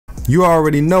You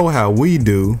already know how we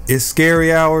do. It's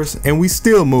scary hours and we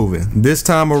still moving. This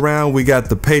time around we got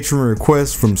the Patreon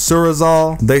request from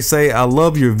Shirou. They say, I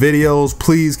love your videos,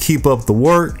 please keep up the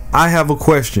work. I have a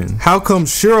question. How come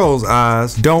Shirou's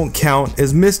eyes don't count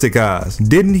as mystic eyes?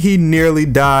 Didn't he nearly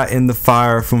die in the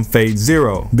fire from Fate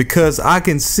Zero? Because I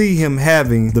can see him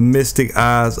having the mystic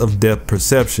eyes of depth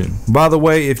perception. By the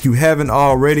way, if you haven't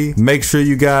already, make sure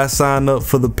you guys sign up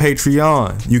for the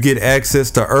Patreon. You get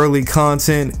access to early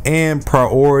content and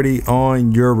priority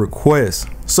on your requests.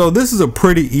 So this is a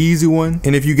pretty easy one,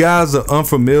 and if you guys are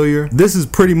unfamiliar, this is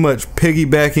pretty much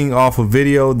piggybacking off a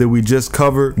video that we just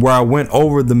covered where I went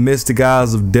over the mystic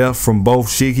eyes of death from both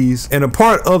Shikis. And a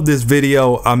part of this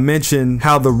video I mentioned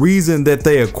how the reason that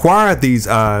they acquired these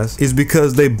eyes is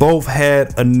because they both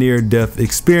had a near-death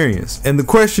experience. And the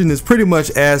question is pretty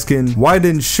much asking, why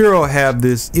didn't Shirou have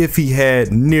this if he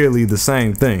had nearly the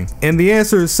same thing? And the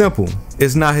answer is simple.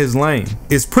 It's not his lane.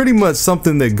 It's pretty much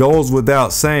something that goes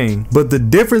without saying, but the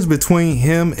difference between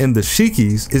him and the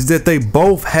Shikis is that they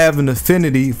both have an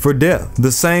affinity for death.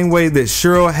 The same way that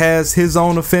Shirou has his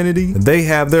own affinity, they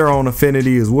have their own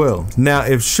affinity as well. Now,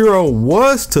 if Shirou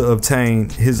was to obtain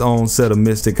his own set of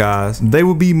mystic eyes, they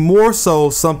would be more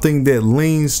so something that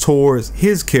leans towards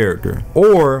his character,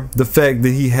 or the fact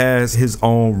that he has his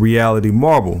own reality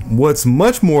marble. What's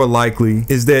much more likely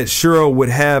is that Shirou would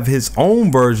have his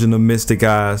own version of mystic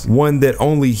eyes, one that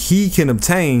only he can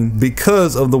obtain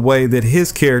because of the way that his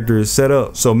character is set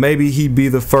up. So maybe he'd be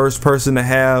the first person to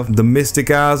have the mystic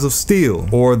eyes of steel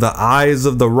or the eyes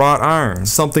of the wrought iron,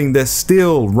 something that's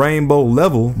still rainbow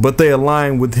level, but they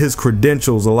align with his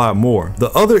credentials a lot more.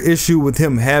 The other issue with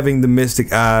him having the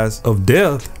mystic eyes of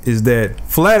death is that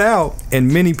flat out,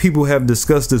 and many people have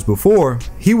discussed this before,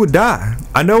 he would die.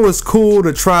 I know it's cool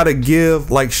to try to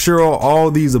give like Shirou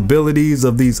all these abilities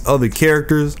of these other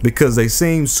characters because they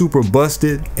seem super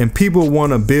busted and people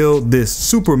want to build this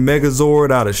super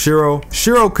megazord out of Shirou.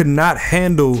 Shirou could not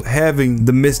handle having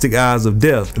the mystic eyes of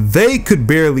death. They could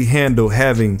barely handle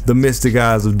having the mystic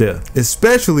eyes of death,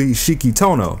 especially Shiki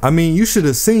Tono. I mean, you should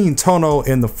have seen Tono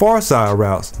in the Far Side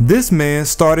routes. This man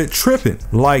started tripping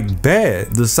like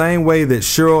bad. The same way that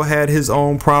Shirou had his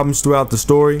own problems throughout the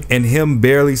story and him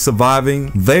barely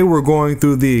surviving, they were going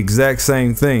through the exact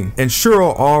same thing, and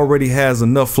Shirou already has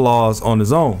enough flaws on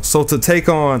his own. So to take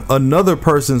on another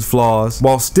person's flaws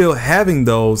while still having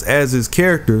those as his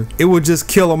character, it would just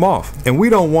kill him off, and we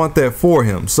don't want that for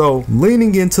him. So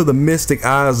leaning into the mystic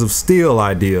eyes of steel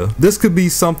idea, this could be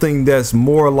something that's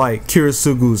more like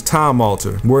Kirisugu's time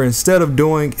altar, where instead of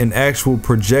doing an actual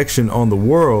projection on the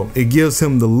world, it gives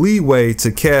him the leeway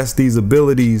to cast these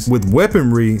abilities with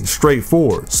weaponry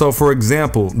straightforward. So for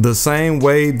example, the same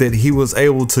way that he was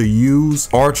able to use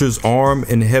Archer's arm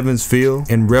in Heaven's Field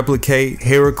and replicate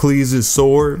Heracles'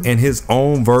 sword and his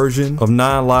own version of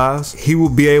 9 lives, he will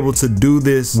be able to do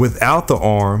this without the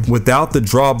arm, without the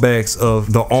drawbacks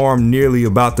of the arm nearly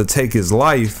about to take his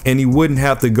life, and he wouldn't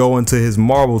have to go into his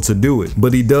marble to do it.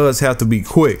 But he does have to be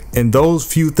quick, and those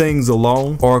few things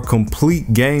alone are a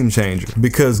complete game changer,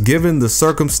 because given the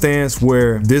circumstance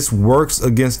where this works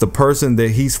against the person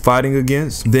that he's fighting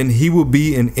against, then he will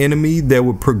be an enemy that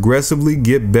would progressively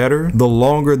get better the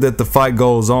longer that the fight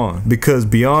goes on, because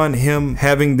beyond him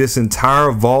having this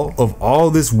entire vault of all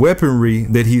this weaponry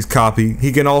that he's copied,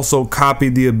 he can also copy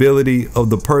the ability of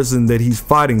the person that he's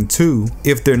fighting too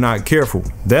if they're not careful.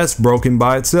 That's broken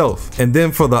by itself. And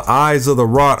then for the eyes of the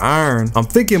wrought iron, I'm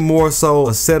thinking more so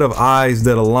a set of eyes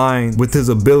that align with his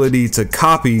ability to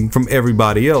copy from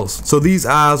everybody else. So these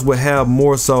eyes would have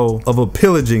more so of a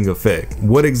pillaging effect.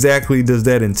 What exactly does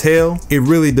that entail? It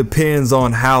really depends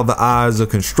on how the eyes are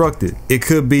constructed. It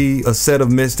could be a set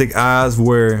of mystic eyes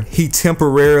where he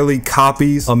temporarily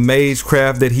copies a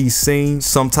magecraft that he's seen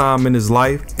sometime in his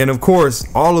life. And of course,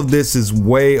 all of this is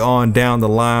way on down the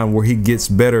line where he gets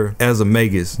better as a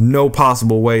magus. No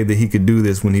possible way that he could do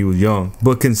this when he was young.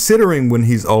 But considering when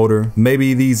he's older,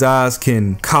 maybe these eyes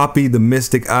can copy the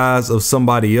mystic eyes of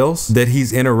somebody else that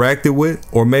he's interacted with,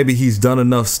 or maybe he's done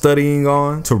enough studying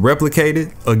on to replicate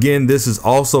it. Again, this is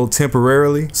also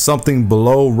temporarily something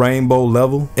below rainbow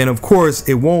level. And of course,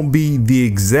 it won't be the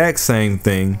exact same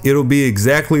thing. It'll be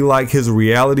exactly like his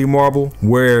reality marble,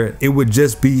 where it would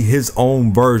just be his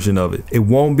own version of it. It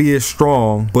won't be as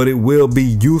strong, but it will be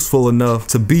useful enough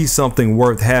to be something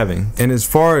worth having. And as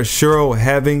far as Shirou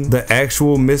having the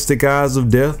actual mystic eyes of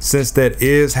death, since that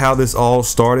is how this all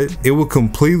started, it will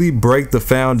completely break the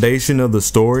foundation of the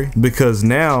story, because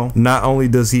now not only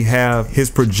does he have his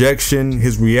projection,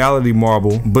 his reality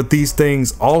marble, but these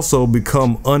things also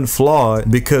become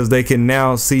unflawed because they can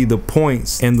now see the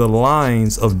points and the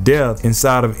lines of death inside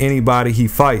out of anybody he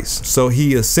fights. So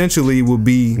he essentially will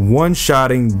be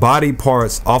one-shotting body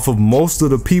parts off of most of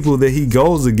the people that he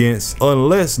goes against,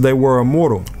 unless they were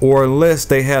immortal or unless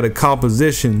they had a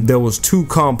composition that was too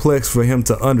complex for him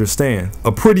to understand.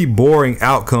 A pretty boring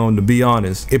outcome, to be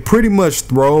honest. It pretty much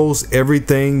throws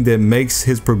everything that makes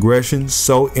his progression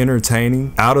so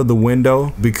entertaining out of the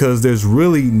window, because there's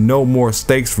really no more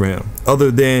stakes for him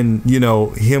other than, you know,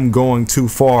 him going too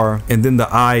far and then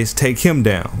the eyes take him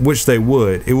down, which they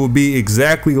would. It would be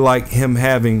exactly like him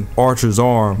having Archer's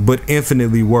arm, but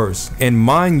infinitely worse. And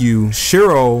mind you,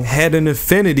 Shirou had an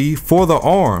affinity for the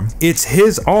arm. It's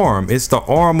his arm. It's the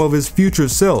arm of his future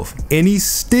self. And he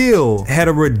still had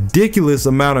a ridiculous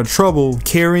amount of trouble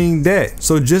carrying that.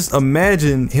 So just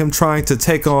imagine him trying to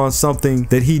take on something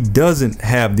that he doesn't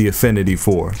have the affinity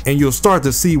for. And you'll start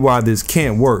to see why this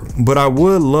can't work. But I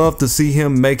would love to see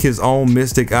him make his own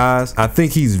mystic eyes. I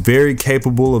think he's very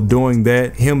capable of doing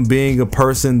that. Him being a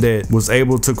person that was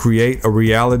able to create a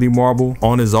reality marble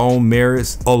on his own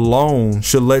merits alone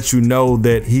should let you know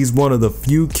that he's one of the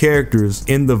few characters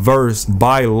in the verse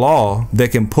by law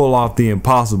that can pull off the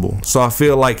impossible. So I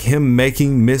feel like him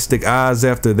making mystic eyes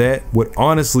after that would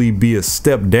honestly be a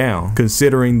step down,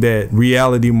 considering that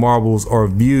reality marbles are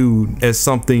viewed as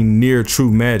something near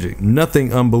true magic.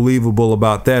 Nothing unbelievable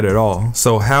about that at all.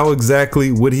 So how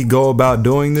exactly would he go about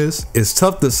doing this? It's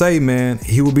tough to say, man.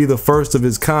 He would be the first of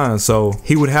his kind, so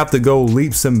he would have to go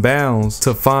leaps and bounds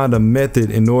to find a method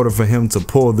in order for him to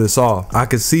pull this off. I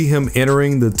could see him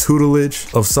entering the tutelage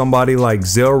of somebody like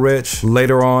Zelrech.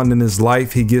 Later on in his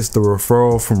life, he gets the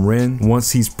referral from Ren.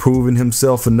 Once he's proven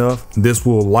himself enough, this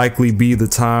will likely be the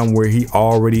time where he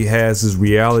already has his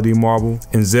reality marble,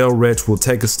 and Zelrech will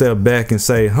take a step back and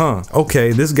say,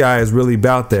 okay, this guy is really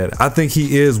about that. I think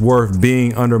he is worth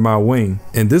being under my wing.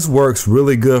 And this works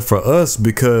really good for us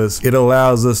because it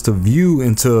allows us to view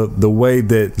into the way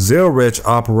that Zelrech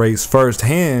operates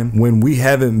firsthand when we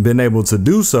haven't been able to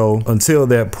do so until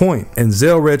that point. And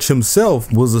Zelrech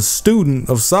himself was a student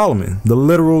of Solomon, the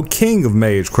literal king of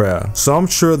magecraft. So I'm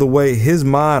sure the way his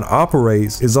mind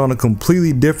operates is on a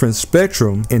completely different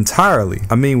spectrum entirely.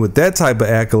 I mean, with that type of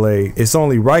accolade, it's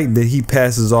only right that he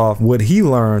passes off what he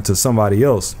learned to somebody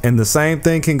else. And the same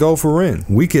thing can go for Ren.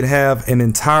 We could have an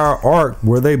entire arc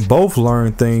where they both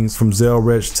learn things from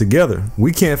Zelrech together.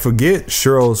 We can't forget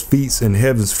Shirou's feats in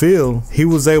Heaven's Field. He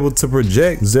was able to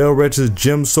project Zelrech's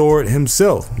gem sword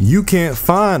himself. You can't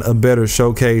find a better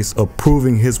showcase of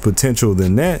proving his potential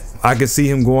than that. I could see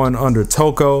him going under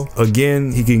Toko.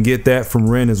 Again, he can get that from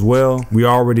Ren as well. We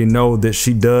already know that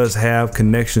she does have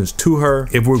connections to her.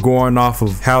 If we're going off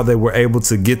of how they were able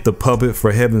to get the puppet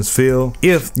for Heaven's Field,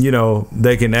 if, you know,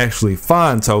 they can actually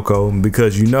find Toko,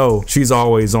 because you know she's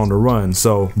always on the run.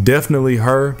 So definitely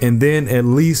her. And then at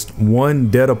least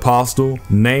one dead apostle,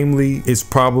 namely it's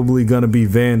probably gonna be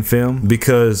Van Fem,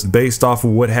 because based off of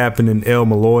what happened in El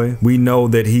Malloy, we know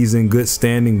that he's in good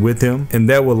standing with him, and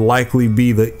that would likely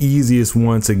be the easiest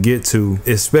one to get to,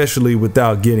 especially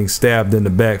without getting stabbed in the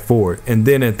back for it. And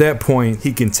then at that point,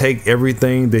 he can take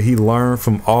everything that he learned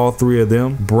from all three of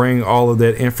them, bring all of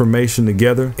that information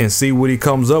together, and see what he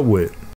comes up with.